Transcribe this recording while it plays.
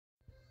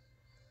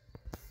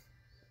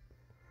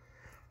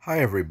Hi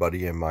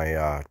everybody in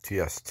my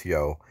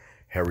TSTO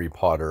Harry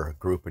Potter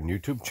group and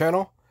YouTube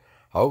channel.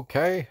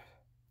 Okay,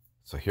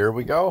 so here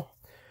we go.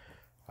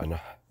 And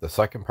the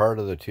second part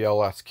of the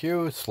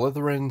Tlsq,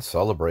 Slytherin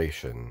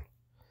Celebration.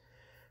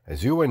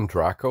 As you and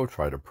Draco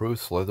try to prove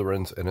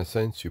Slytherin's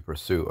innocence, you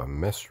pursue a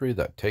mystery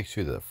that takes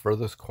you to the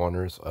furthest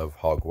corners of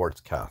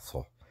Hogwarts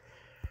Castle.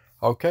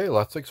 Okay,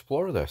 let's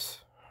explore this.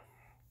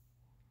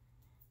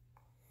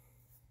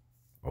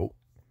 Oh,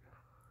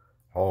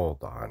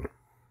 hold on.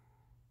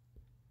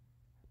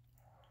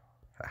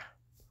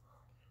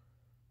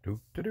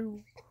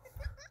 Do.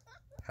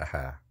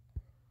 Haha.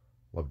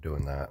 Love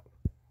doing that.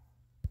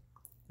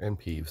 And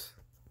Peeves.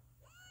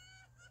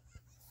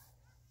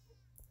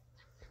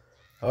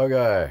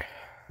 Okay.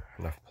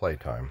 Enough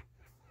playtime.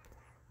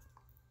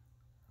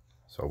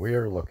 So we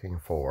are looking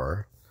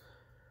for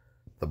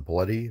the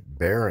Bloody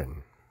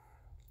Baron.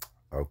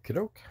 Okie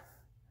doke.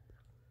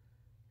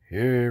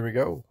 Here we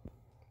go.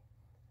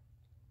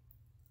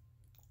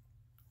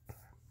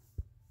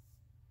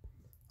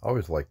 I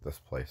always like this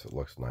place. It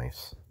looks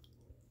nice.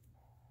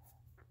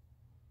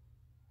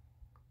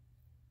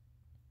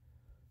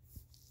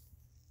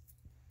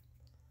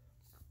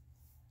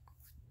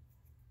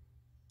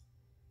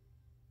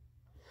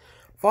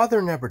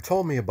 Father never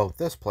told me about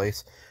this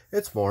place.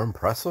 It's more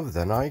impressive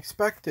than I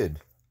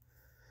expected.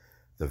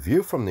 The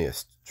view from the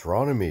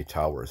astronomy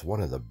tower is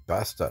one of the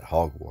best at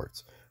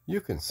Hogwarts. You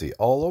can see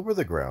all over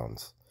the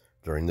grounds,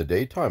 during the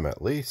daytime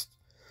at least.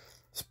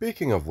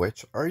 Speaking of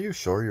which, are you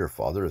sure your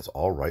father is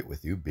all right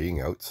with you being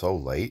out so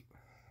late?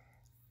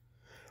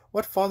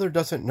 What father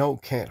doesn't know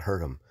can't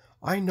hurt him.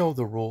 I know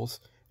the rules.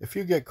 If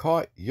you get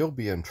caught, you'll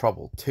be in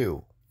trouble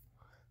too.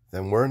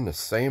 Then we're in the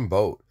same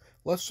boat.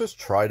 Let's just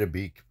try to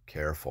be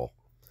careful.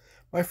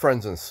 My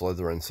friends in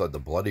Slytherin said the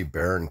Bloody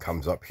Baron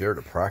comes up here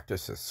to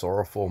practice his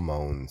sorrowful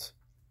moans.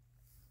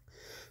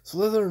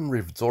 Slytherin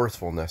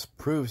resourcefulness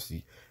proves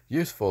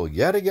useful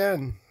yet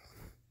again.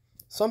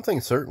 Something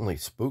certainly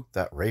spooked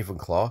that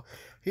Ravenclaw.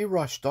 He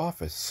rushed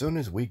off as soon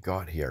as we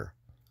got here.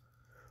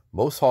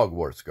 Most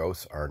Hogwarts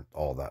ghosts aren't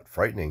all that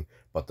frightening,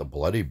 but the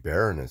Bloody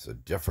Baron is a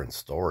different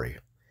story.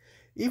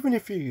 Even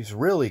if he's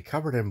really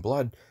covered in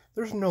blood,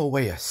 there's no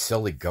way a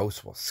silly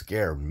ghost will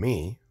scare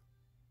me.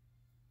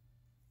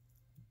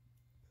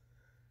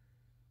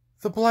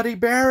 The Bloody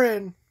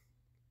Baron!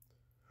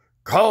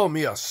 Call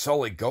me a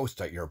silly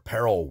ghost at your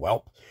peril,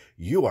 whelp.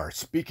 You are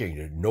speaking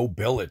to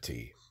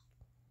nobility.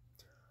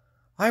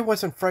 I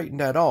wasn't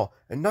frightened at all,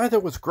 and neither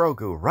was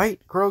Grogu,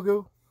 right,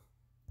 Grogu?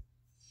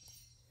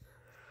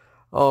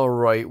 All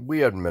right,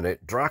 we admit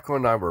it. Draco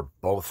and I were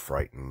both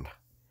frightened.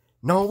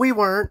 No, we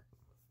weren't.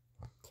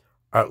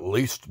 At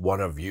least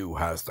one of you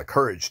has the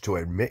courage to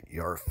admit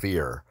your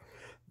fear.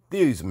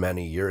 These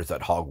many years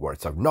at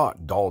Hogwarts have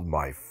not dulled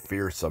my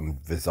fearsome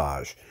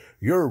visage.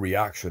 Your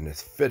reaction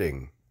is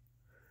fitting.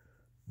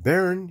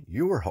 Baron,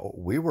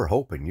 we were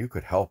hoping you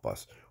could help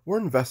us. We're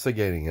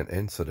investigating an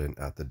incident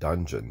at the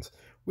dungeons.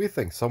 We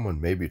think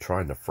someone may be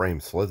trying to frame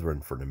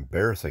Slytherin for an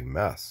embarrassing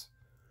mess.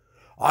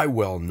 I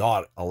will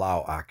not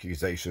allow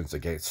accusations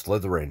against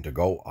Slytherin to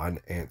go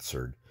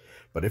unanswered.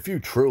 But if you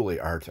truly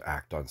are to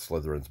act on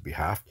Slytherin's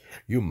behalf,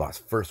 you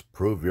must first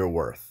prove your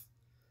worth.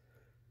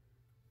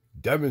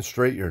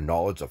 Demonstrate your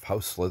knowledge of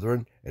House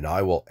Slytherin, and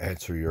I will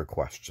answer your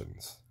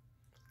questions.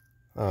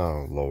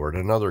 Oh, Lord,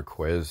 another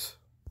quiz.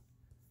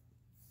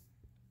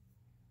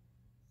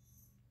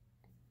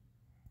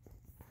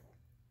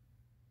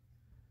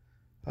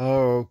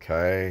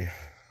 Okay.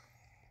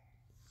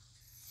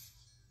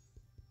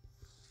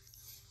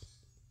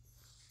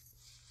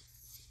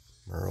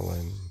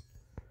 Merlin.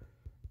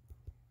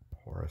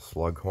 Horace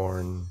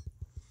Slughorn.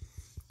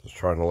 Just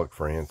trying to look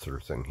for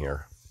answers in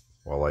here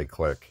while I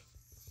click.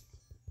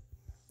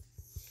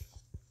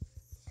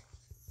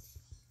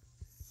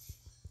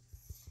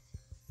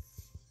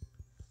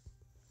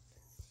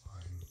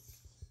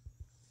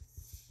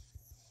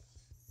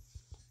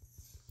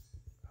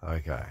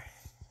 Okay.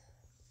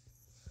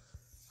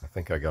 I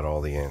think I got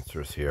all the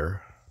answers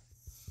here.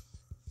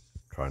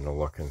 Trying to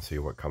look and see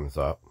what comes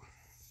up.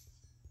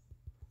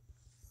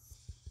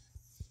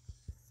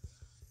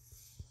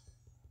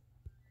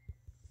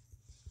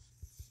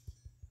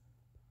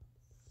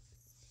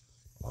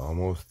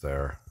 Almost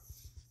there.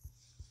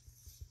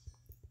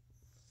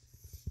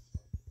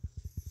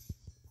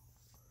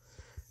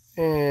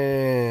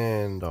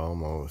 And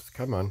almost.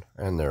 Come on.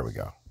 And there we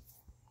go.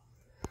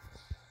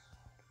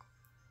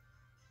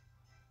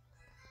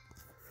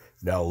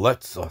 Now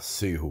let's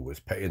see who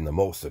was paying the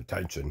most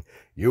attention.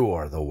 You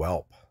are the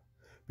whelp.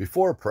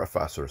 Before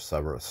Professor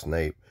Severus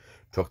Snape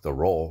took the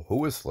role, who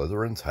was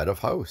Slytherin's head of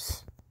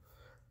house?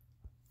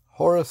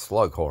 Horace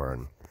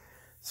Slughorn.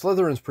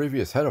 Slytherin's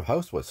previous head of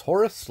house was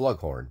Horace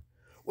Slughorn.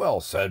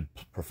 Well said.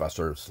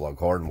 Professor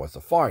Slughorn was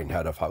a fine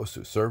head of house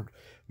who served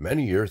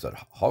many years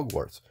at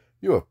Hogwarts.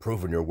 You have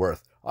proven your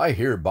worth. I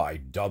hereby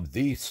dub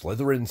thee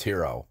Slytherin's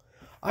hero.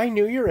 I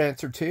knew your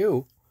answer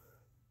too.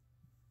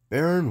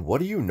 Baron, what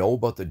do you know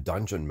about the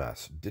dungeon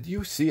mess? Did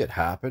you see it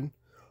happen?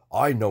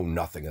 I know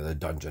nothing of the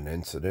dungeon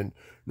incident,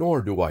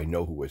 nor do I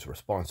know who is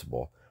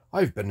responsible.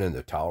 I've been in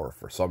the tower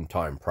for some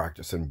time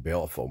practicing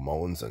baleful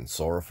moans and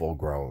sorrowful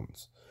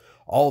groans.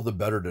 All the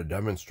better to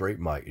demonstrate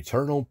my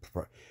eternal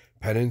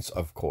penance,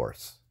 of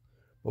course.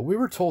 But we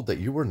were told that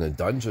you were in the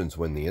dungeons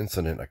when the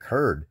incident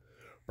occurred.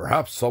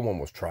 Perhaps someone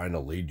was trying to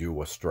lead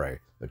you astray.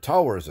 The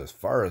tower is as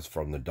far as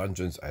from the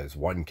dungeons as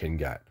one can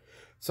get.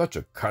 Such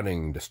a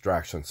cunning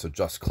distraction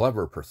suggests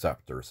clever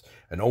perceptors,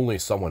 and only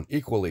someone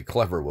equally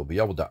clever will be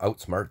able to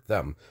outsmart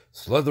them.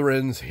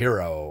 Slytherin's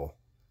hero.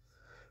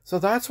 So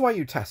that's why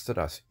you tested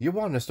us. You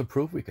wanted us to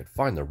prove we could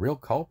find the real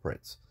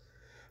culprits.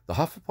 The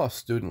Hufflepuff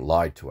student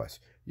lied to us.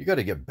 You got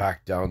to get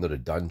back down to the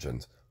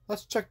dungeons.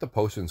 Let's check the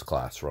potions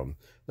classroom.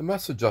 The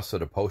mess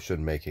suggested a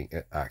potion-making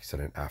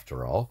accident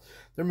after all.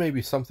 There may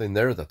be something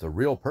there that the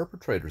real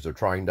perpetrators are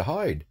trying to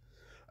hide.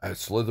 As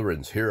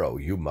Slytherin's hero,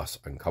 you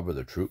must uncover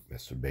the truth,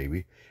 Mr.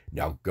 Baby.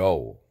 Now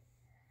go.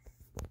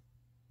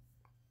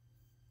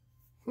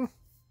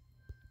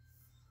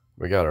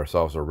 We got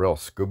ourselves a real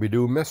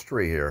Scooby-Doo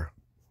mystery here.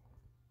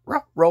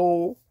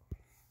 Roll.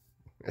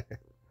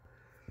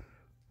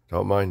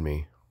 Don't mind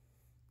me.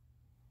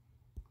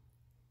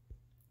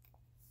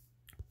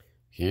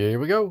 Here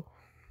we go.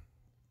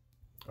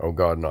 Oh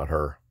God, not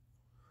her.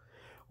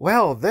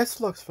 Well,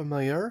 this looks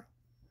familiar.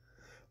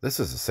 This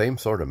is the same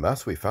sort of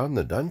mess we found in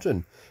the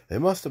dungeon. It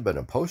must have been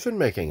a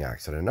potion-making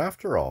accident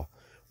after all.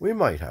 We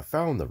might have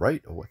found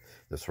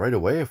this right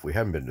away if we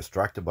hadn't been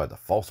distracted by the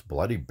false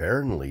Bloody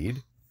Baron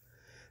lead.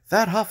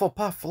 That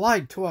Hufflepuff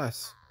lied to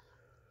us.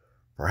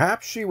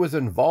 Perhaps she was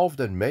involved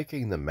in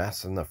making the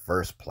mess in the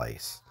first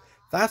place.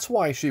 That's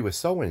why she was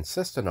so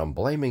insistent on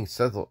blaming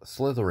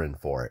Slytherin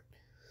for it.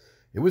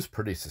 It was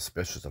pretty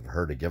suspicious of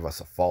her to give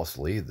us a false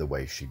lead the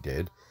way she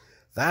did.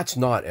 That's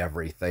not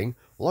everything.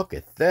 Look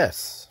at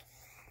this.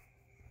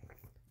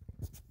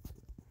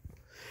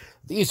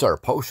 These are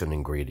potion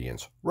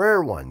ingredients,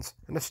 rare ones,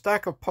 and a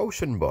stack of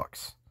potion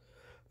books.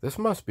 This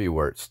must be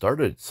where it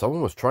started.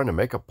 Someone was trying to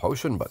make a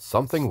potion, but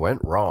something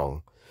went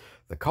wrong.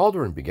 The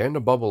cauldron began to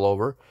bubble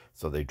over,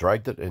 so they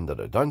dragged it into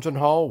the dungeon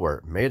hall where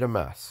it made a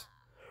mess.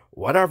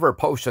 Whatever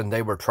potion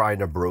they were trying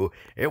to brew,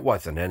 it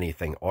wasn't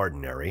anything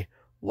ordinary.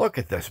 Look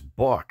at this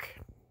book.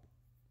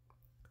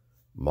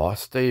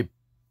 Moste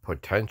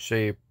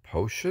Potentiae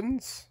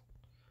Potions?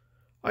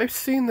 I've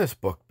seen this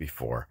book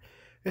before.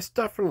 It's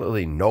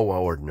definitely no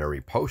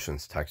ordinary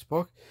potions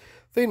textbook.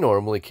 They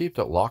normally keep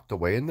it locked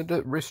away in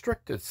the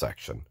restricted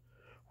section.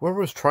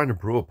 Whoever's trying to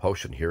brew a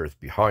potion here is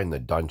behind the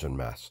dungeon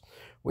mess.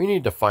 We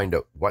need to find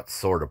out what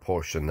sort of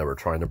potion they were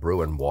trying to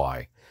brew and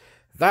why.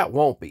 That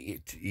won't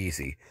be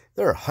easy.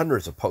 There are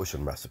hundreds of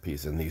potion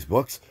recipes in these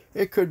books.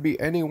 It could be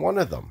any one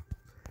of them.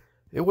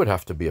 It would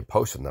have to be a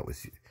potion that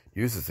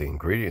uses the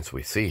ingredients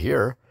we see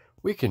here.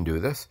 We can do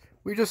this.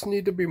 We just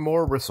need to be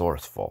more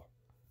resourceful.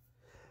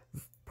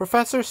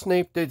 Professor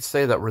Snape did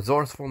say that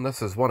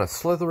resourcefulness is one of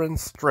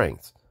Slytherin's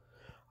strengths.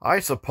 I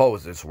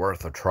suppose it's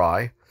worth a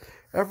try.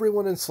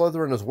 Everyone in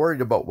Slytherin is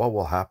worried about what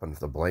will happen if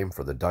the blame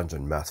for the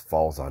dungeon mess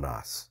falls on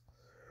us.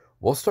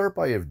 We'll start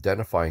by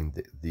identifying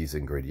these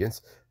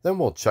ingredients, then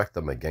we'll check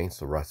them against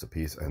the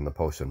recipes and the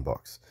potion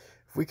books.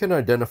 If we can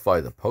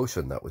identify the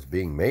potion that was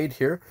being made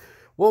here,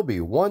 we'll be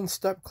one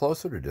step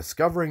closer to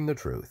discovering the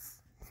truth.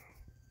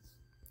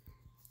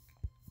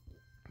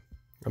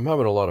 I'm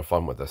having a lot of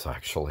fun with this,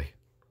 actually.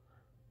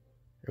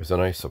 It was a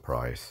nice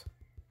surprise.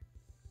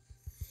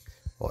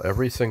 Well,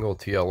 every single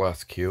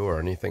Tlsq or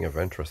anything of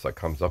interest that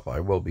comes up, I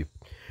will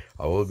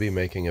be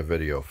making a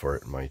video for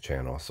it in my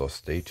channel, so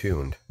stay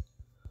tuned.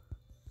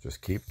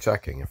 Just keep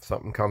checking. If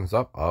something comes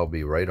up, I'll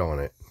be right on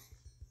it.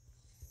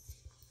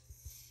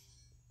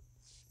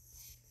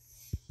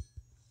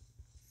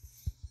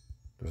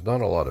 There's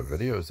not a lot of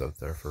videos out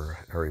there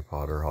for Harry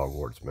Potter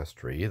Hogwarts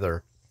Mystery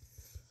either.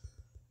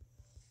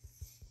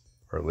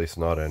 Or at least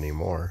not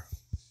anymore.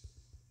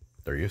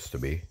 There used to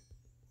be.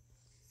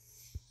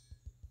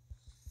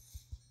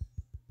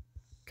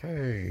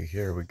 Okay,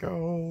 here we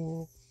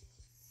go.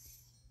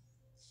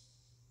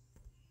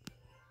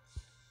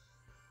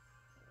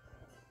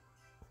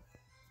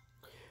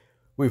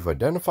 We've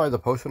identified the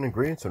potion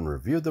ingredients and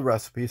reviewed the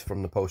recipes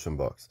from the potion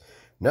books.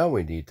 Now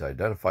we need to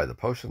identify the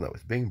potion that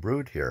was being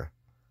brewed here.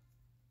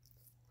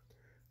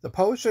 The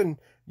potion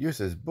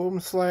uses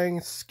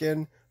boomslang,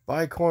 skin,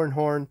 bicorn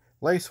horn,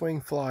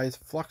 lacewing flies,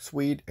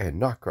 fluxweed,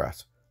 and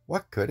knotgrass.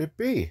 What could it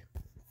be?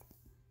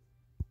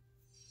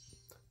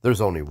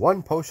 There's only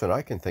one potion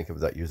I can think of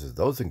that uses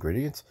those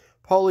ingredients,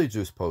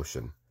 Polyjuice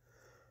Potion.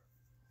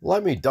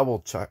 Let me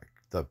double check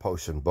the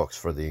potion books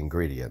for the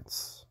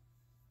ingredients.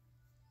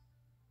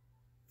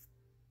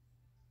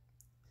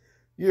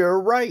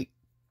 You're right.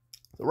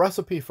 The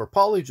recipe for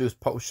Polyjuice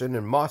Potion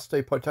and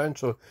Moste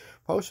Potential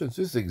Potions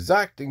is the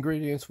exact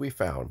ingredients we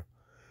found.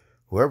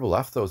 Whoever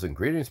left those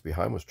ingredients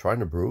behind was trying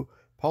to brew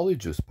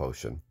Polyjuice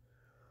Potion.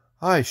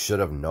 I should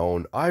have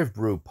known. I've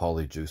brewed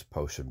Polyjuice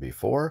Potion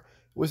before.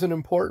 It was an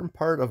important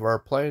part of our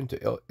plan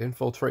to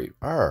infiltrate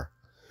R.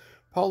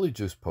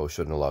 Polyjuice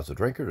Potion allows a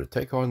drinker to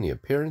take on the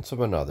appearance of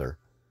another.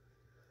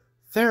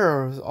 There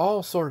are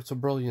all sorts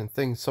of brilliant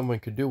things someone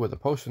could do with a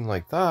potion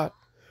like that.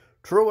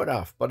 True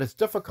enough, but it's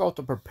difficult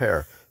to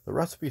prepare. The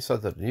recipe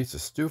said that it needs to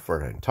stew for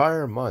an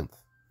entire month.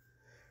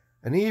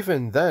 And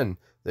even then,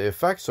 the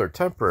effects are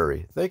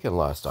temporary. They can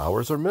last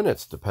hours or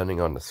minutes, depending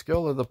on the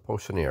skill of the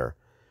potioneer.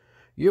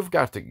 You've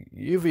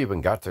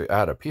even got to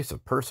add a piece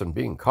of person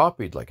being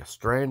copied like a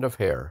strand of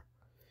hair.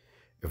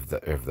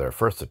 If their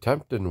first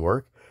attempt didn't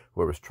work,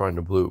 whoever's trying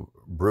to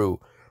brew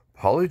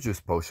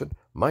polyjuice potion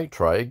might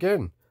try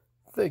again.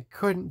 They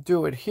couldn't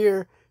do it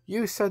here.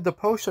 You said the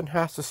potion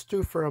has to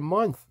stew for a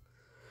month.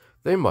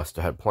 They must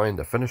have had planned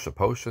to finish a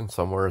potion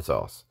somewhere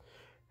else.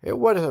 It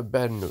would have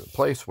been a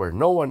place where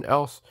no one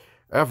else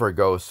ever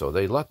goes, so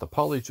they let the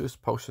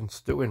polyjuice potion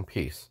stew in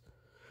peace.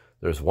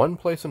 There's one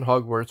place in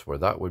Hogwarts where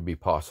that would be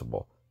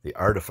possible, the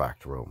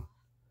artifact room.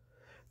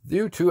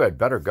 You two had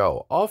better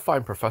go. I'll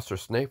find Professor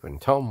Snape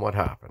and tell him what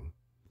happened.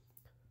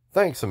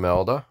 Thanks,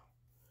 Imelda.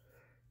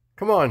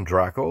 Come on,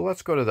 Draco,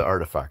 let's go to the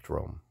artifact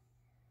room.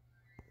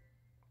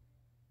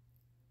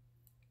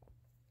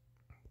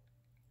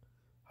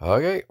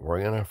 Okay,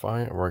 we're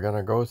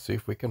gonna go see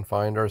if we can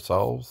find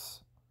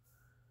ourselves.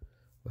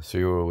 Let's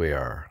see where we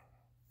are.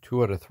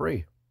 2 out of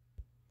 3.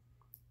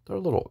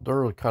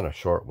 They're kind of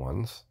short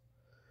ones.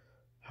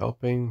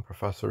 Helping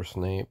Professor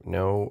Snape.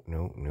 No.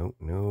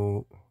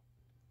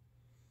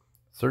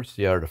 Search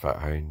the artifact.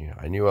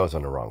 I knew I was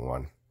on the wrong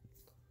one.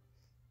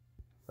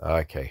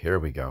 Okay, here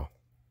we go.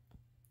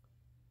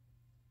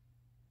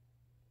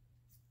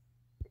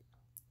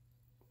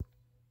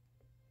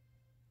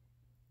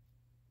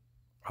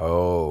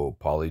 Oh,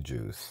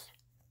 polyjuice.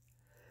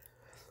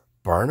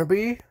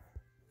 Barnaby?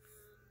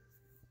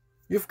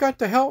 You've got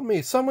to help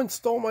me. Someone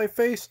stole my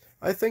face.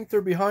 I think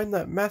they're behind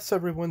that mess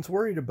everyone's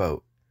worried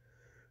about.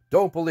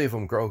 Don't believe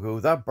him,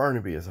 Grogu. That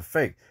Barnaby is a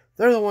fake.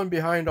 They're the one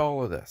behind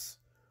all of this.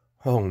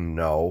 Oh,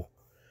 no.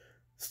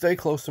 Stay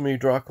close to me,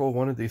 Draco.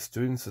 One of these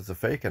students is a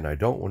fake, and I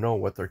don't know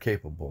what they're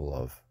capable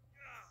of.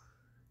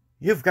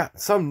 You've got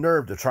some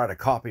nerve to try to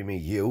copy me,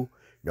 you.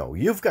 No,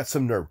 you've got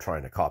some nerve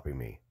trying to copy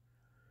me.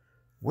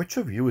 Which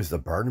of you is the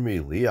Barnaby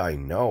Lee I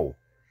know?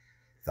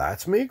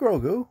 That's me,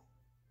 Grogu.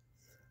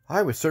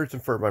 I was searching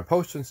for my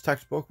potions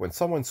textbook when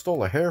someone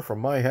stole a hair from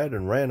my head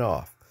and ran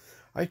off.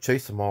 I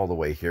chased them all the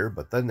way here,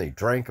 but then they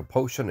drank a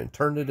potion and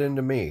turned it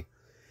into me.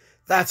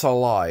 That's a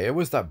lie. It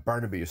was that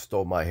Barnaby who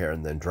stole my hair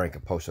and then drank a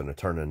potion and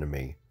turned into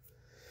me.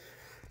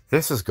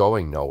 This is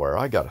going nowhere.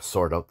 I gotta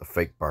sort out the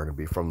fake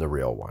Barnaby from the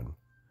real one.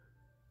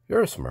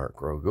 You're smart,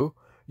 Grogu.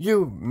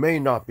 You may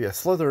not be a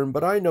Slytherin,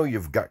 but I know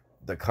you've got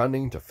the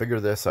cunning to figure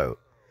this out.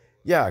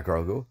 Yeah,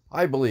 Grogu,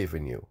 I believe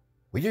in you.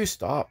 Will you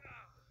stop?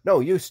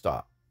 No, you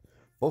stop.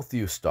 Both of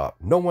you stop.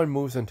 No one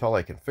moves until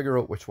I can figure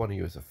out which one of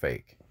you is a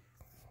fake.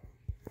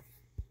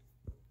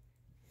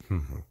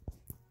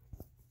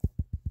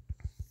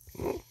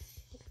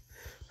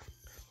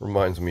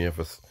 Reminds me of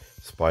a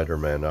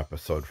Spider-Man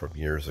episode from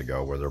years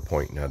ago where they're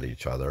pointing at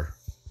each other.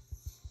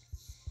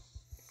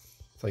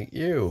 It's like,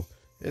 you.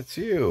 It's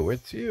you.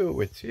 It's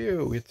you. It's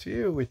you. It's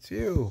you. It's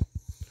you.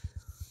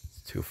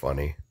 It's too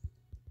funny.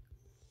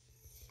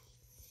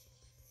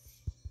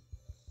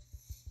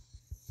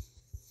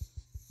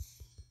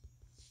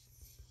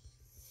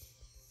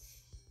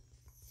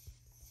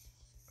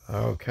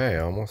 Okay,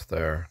 almost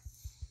there.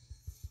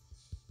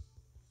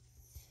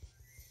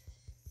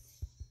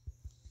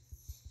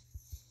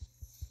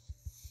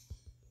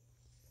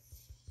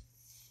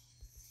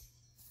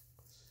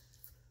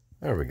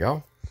 There we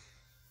go.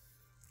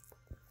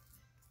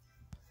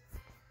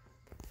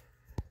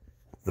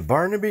 The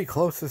Barnaby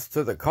closest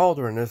to the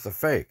cauldron is the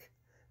fake.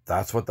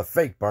 That's what the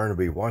fake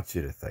Barnaby wants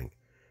you to think.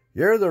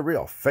 You're the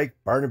real fake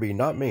Barnaby,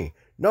 not me.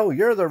 No,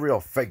 you're the real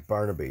fake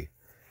Barnaby.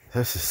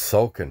 This is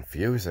so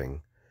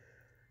confusing.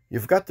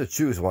 You've got to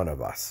choose one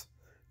of us,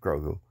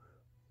 Grogu.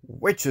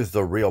 Which is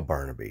the real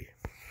Barnaby?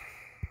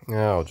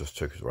 I'll just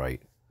choose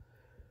right.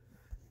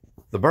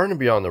 The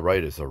Barnaby on the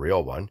right is the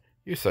real one.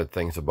 You said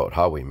things about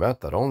how we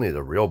met that only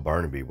the real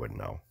Barnaby would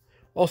know.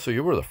 Also,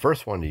 you were the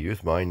first one to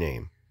use my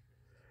name.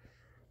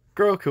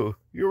 Grogu,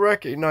 you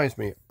recognize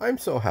me. I'm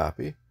so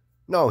happy.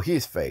 No,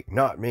 he's fake,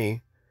 not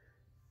me.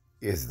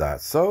 Is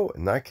that so?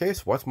 In that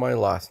case, what's my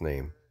last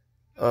name?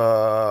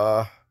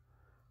 Enough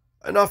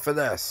of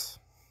this.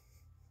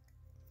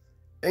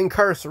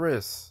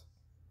 Incarcerus.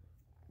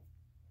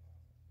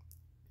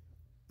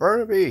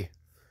 Barnaby,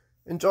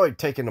 enjoyed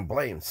taking the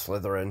blame,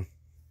 Slytherin.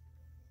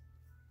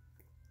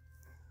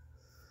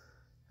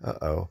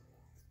 Uh-oh.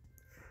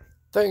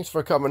 Thanks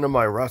for coming to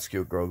my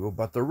rescue, Grogu,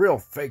 but the real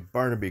fake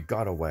Barnaby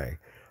got away.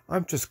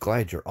 I'm just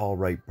glad you're all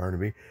right,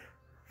 Barnaby.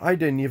 I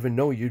didn't even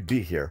know you'd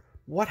be here.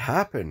 What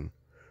happened?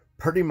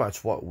 Pretty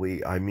much what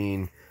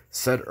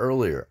said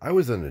earlier. I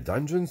was in the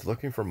dungeons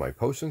looking for my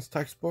potions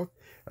textbook,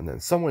 and then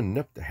someone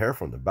nipped the hair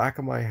from the back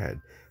of my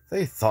head.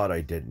 They thought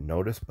I didn't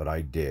notice, but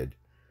I did.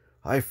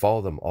 I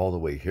followed them all the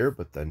way here,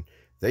 but then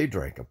they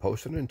drank a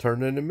potion and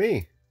turned into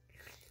me.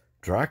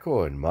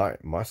 Draco and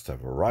must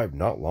have arrived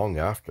not long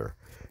after.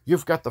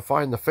 You've got to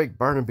find the fake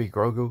Barnaby,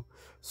 Grogu.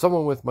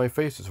 Someone with my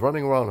face is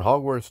running around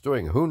Hogwarts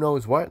doing who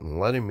knows what and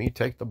letting me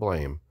take the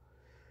blame.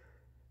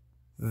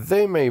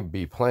 They may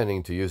be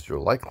planning to use your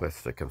like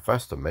list to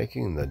confess to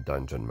making the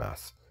dungeon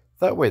mess.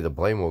 That way the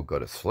blame will go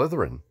to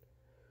Slytherin.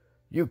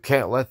 You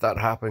can't let that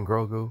happen,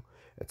 Grogu.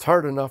 It's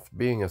hard enough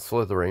being a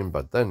Slytherin,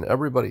 but then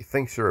everybody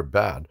thinks you're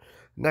bad.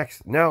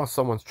 Now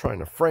someone's trying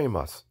to frame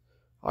us.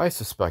 I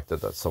suspected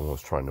that someone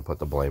was trying to put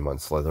the blame on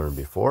Slytherin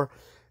before.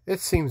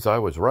 It seems I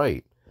was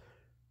right.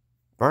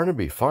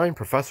 Barnaby, find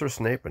Professor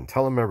Snape and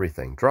tell him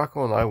everything.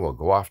 Draco and I will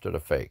go after the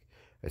fake.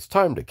 It's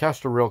time to catch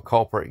the real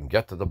culprit and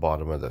get to the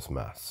bottom of this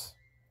mess.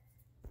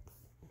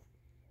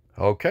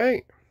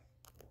 Okay.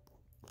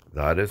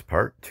 That is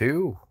part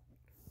 2.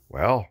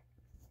 Well,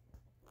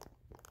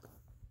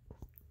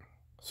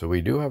 so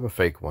we do have a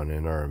fake one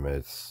in our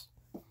midst.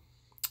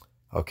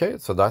 Okay,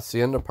 so that's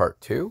the end of part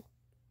 2.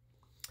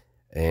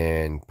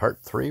 And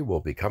part 3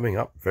 will be coming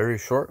up very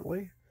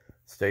shortly.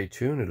 Stay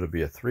tuned. It'll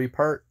be a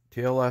 3-part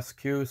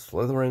Tlsq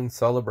Slytherin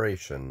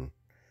celebration.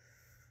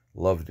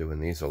 Love doing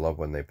these. I love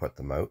when they put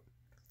them out.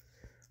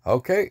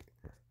 Okay,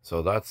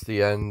 so that's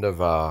the end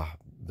of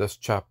this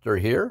chapter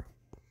here.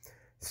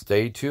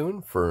 Stay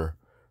tuned for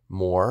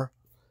more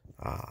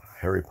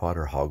Harry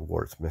Potter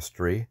Hogwarts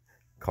mystery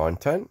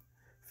content.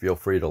 Feel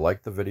free to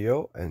like the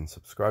video and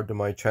subscribe to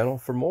my channel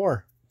for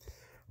more.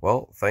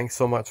 Well, thanks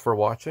so much for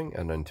watching,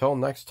 and until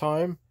next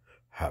time,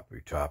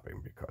 happy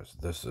tapping, because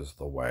this is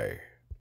the way.